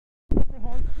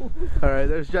Alright,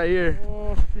 there's Jair.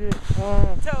 Oh shit.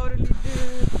 Totally,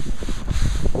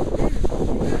 dude.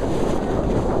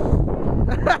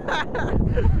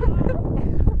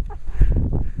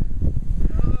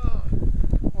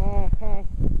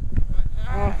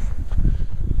 My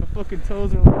fucking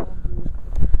toes are long, dude.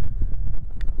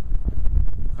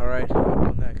 Alright, I'll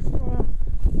go next.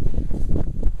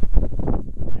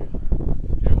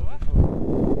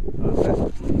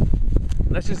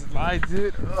 Let's just slide,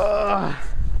 dude. I'm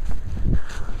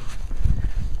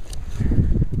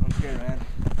scared, man.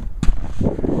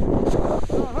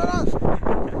 Hold on.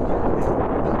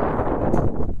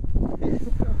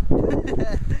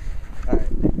 Alright.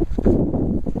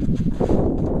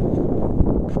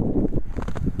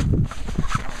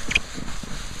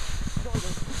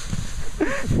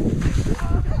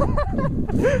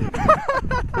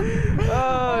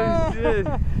 Oh shit.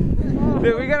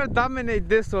 Dude, we gotta dominate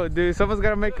this one, dude. Someone's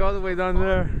gotta make it all the way down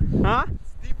there. Huh?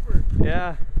 It's deeper.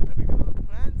 Yeah. Have you got little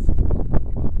plans?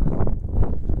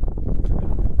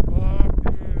 Fuck,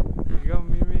 dude. Here you go,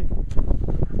 Mimi.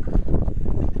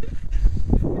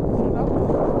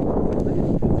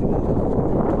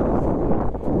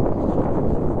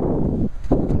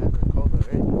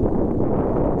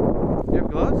 You have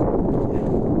gloves?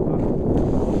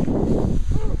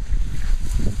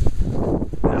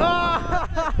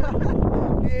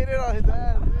 He ate it on his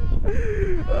ass,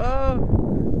 dude. Oh.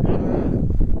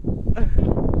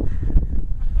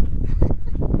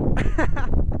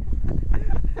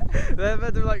 That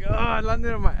better like, oh, I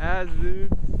landed on my ass, dude.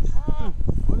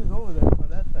 What is over there on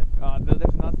that side? Oh, dude,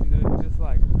 there's nothing, dude. It's just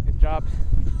like, it drops.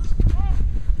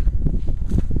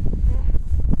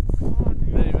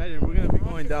 Dude, imagine, we're gonna be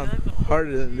going down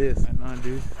harder than this. I know,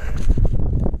 dude.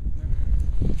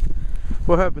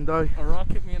 What happened, dog? A rock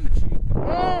hit me in the cheek.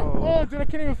 Oh, dude, I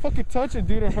can't even fucking touch it,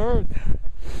 dude. It hurts.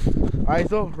 Alright,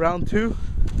 so round 2.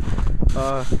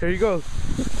 Here you go.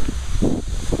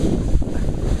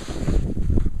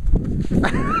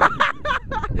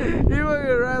 You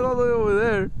fucking ran all the way over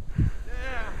there.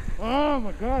 Yeah. Oh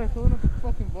my god, I fell in a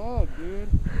fucking bog, dude.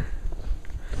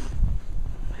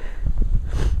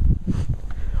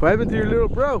 What happened to your little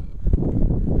bro?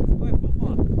 Playing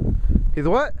football. He's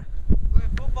what?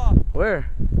 Playing football. Where?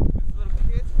 His little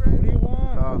kids, What friend. do you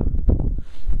want?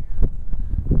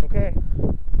 Okay.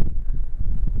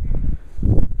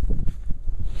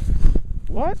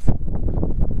 What?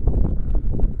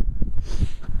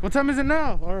 What time is it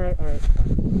now? Alright, alright.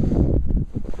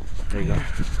 There you go.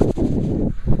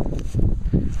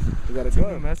 You gotta Two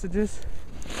go. messages?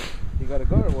 You gotta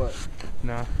go or what?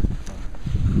 Nah.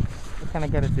 I kinda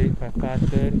got a date by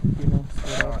 5:30, you know.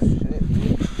 Oh shit.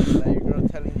 Now your girl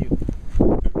telling you,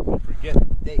 don't forget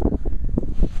the date.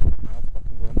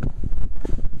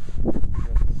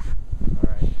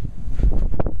 Alright.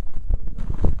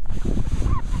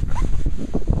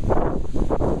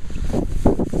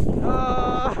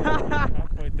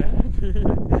 Halfway down, dude.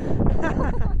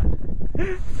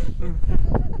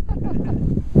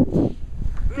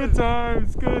 Good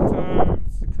times, good times.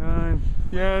 Good time.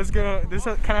 Yeah, it's gonna. This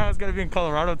kind of how it's gonna be in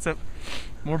Colorado, except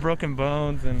more broken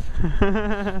bones and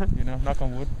you know, knock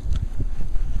on wood.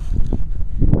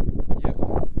 Yep.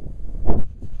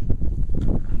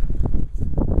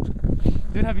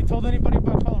 Dude, have you told anybody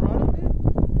about Colorado,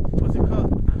 dude? What's it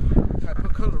called? I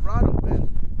put Colorado, man.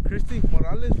 Christy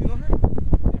Morales, you know her?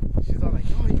 She's all like,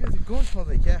 oh, you guys are going? So I was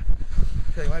like, yeah.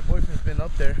 She's like, my boyfriend's been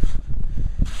up there.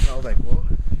 And I was like, well,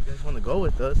 if you guys want to go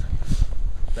with us,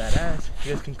 badass.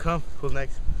 You guys can come. Who's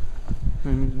next?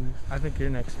 I think you're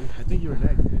next week. I think you were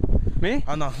next, dude. Me?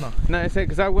 Oh, no, no. No, I said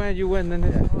because I went, you went, then Yeah.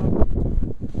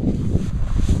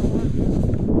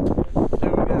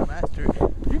 Dude, we gotta master it.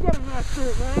 You gotta master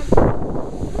it,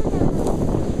 man.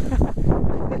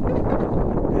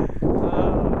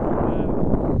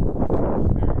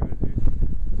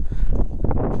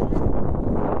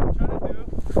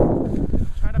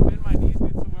 Trying to bend my knees,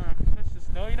 dude, so where I can touch the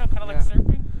snow, you know, kind of like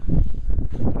surfing.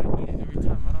 But I hate it every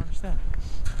time. I don't understand.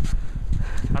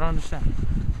 I don't understand.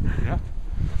 Yeah.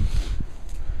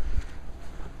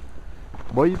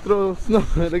 Boy, you throw snow.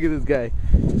 Look at this guy.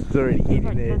 He's already eating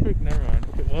Like it. perfect, never mind.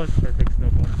 It was perfect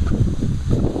snowball.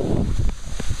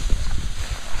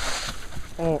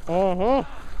 Oh,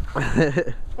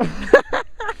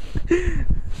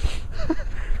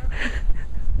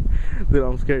 Dude,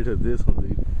 I'm scared of this one,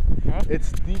 dude. Huh?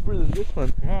 It's deeper than this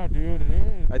one. Yeah, dude, it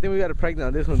is. I think we gotta practice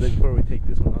on this one then before we take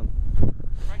this one on.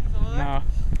 Practice over there. Nah.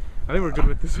 I think we're good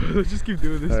with this one. Let's just keep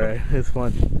doing this one. Alright, it's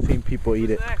fun seeing people eat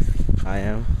Who's it. next? I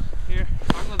am. Here,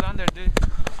 I'll go down there, dude.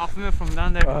 I'll film it from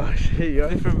down there. Oh shit, you're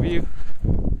Different view.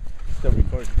 still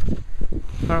recording.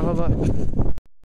 Alright, hold on.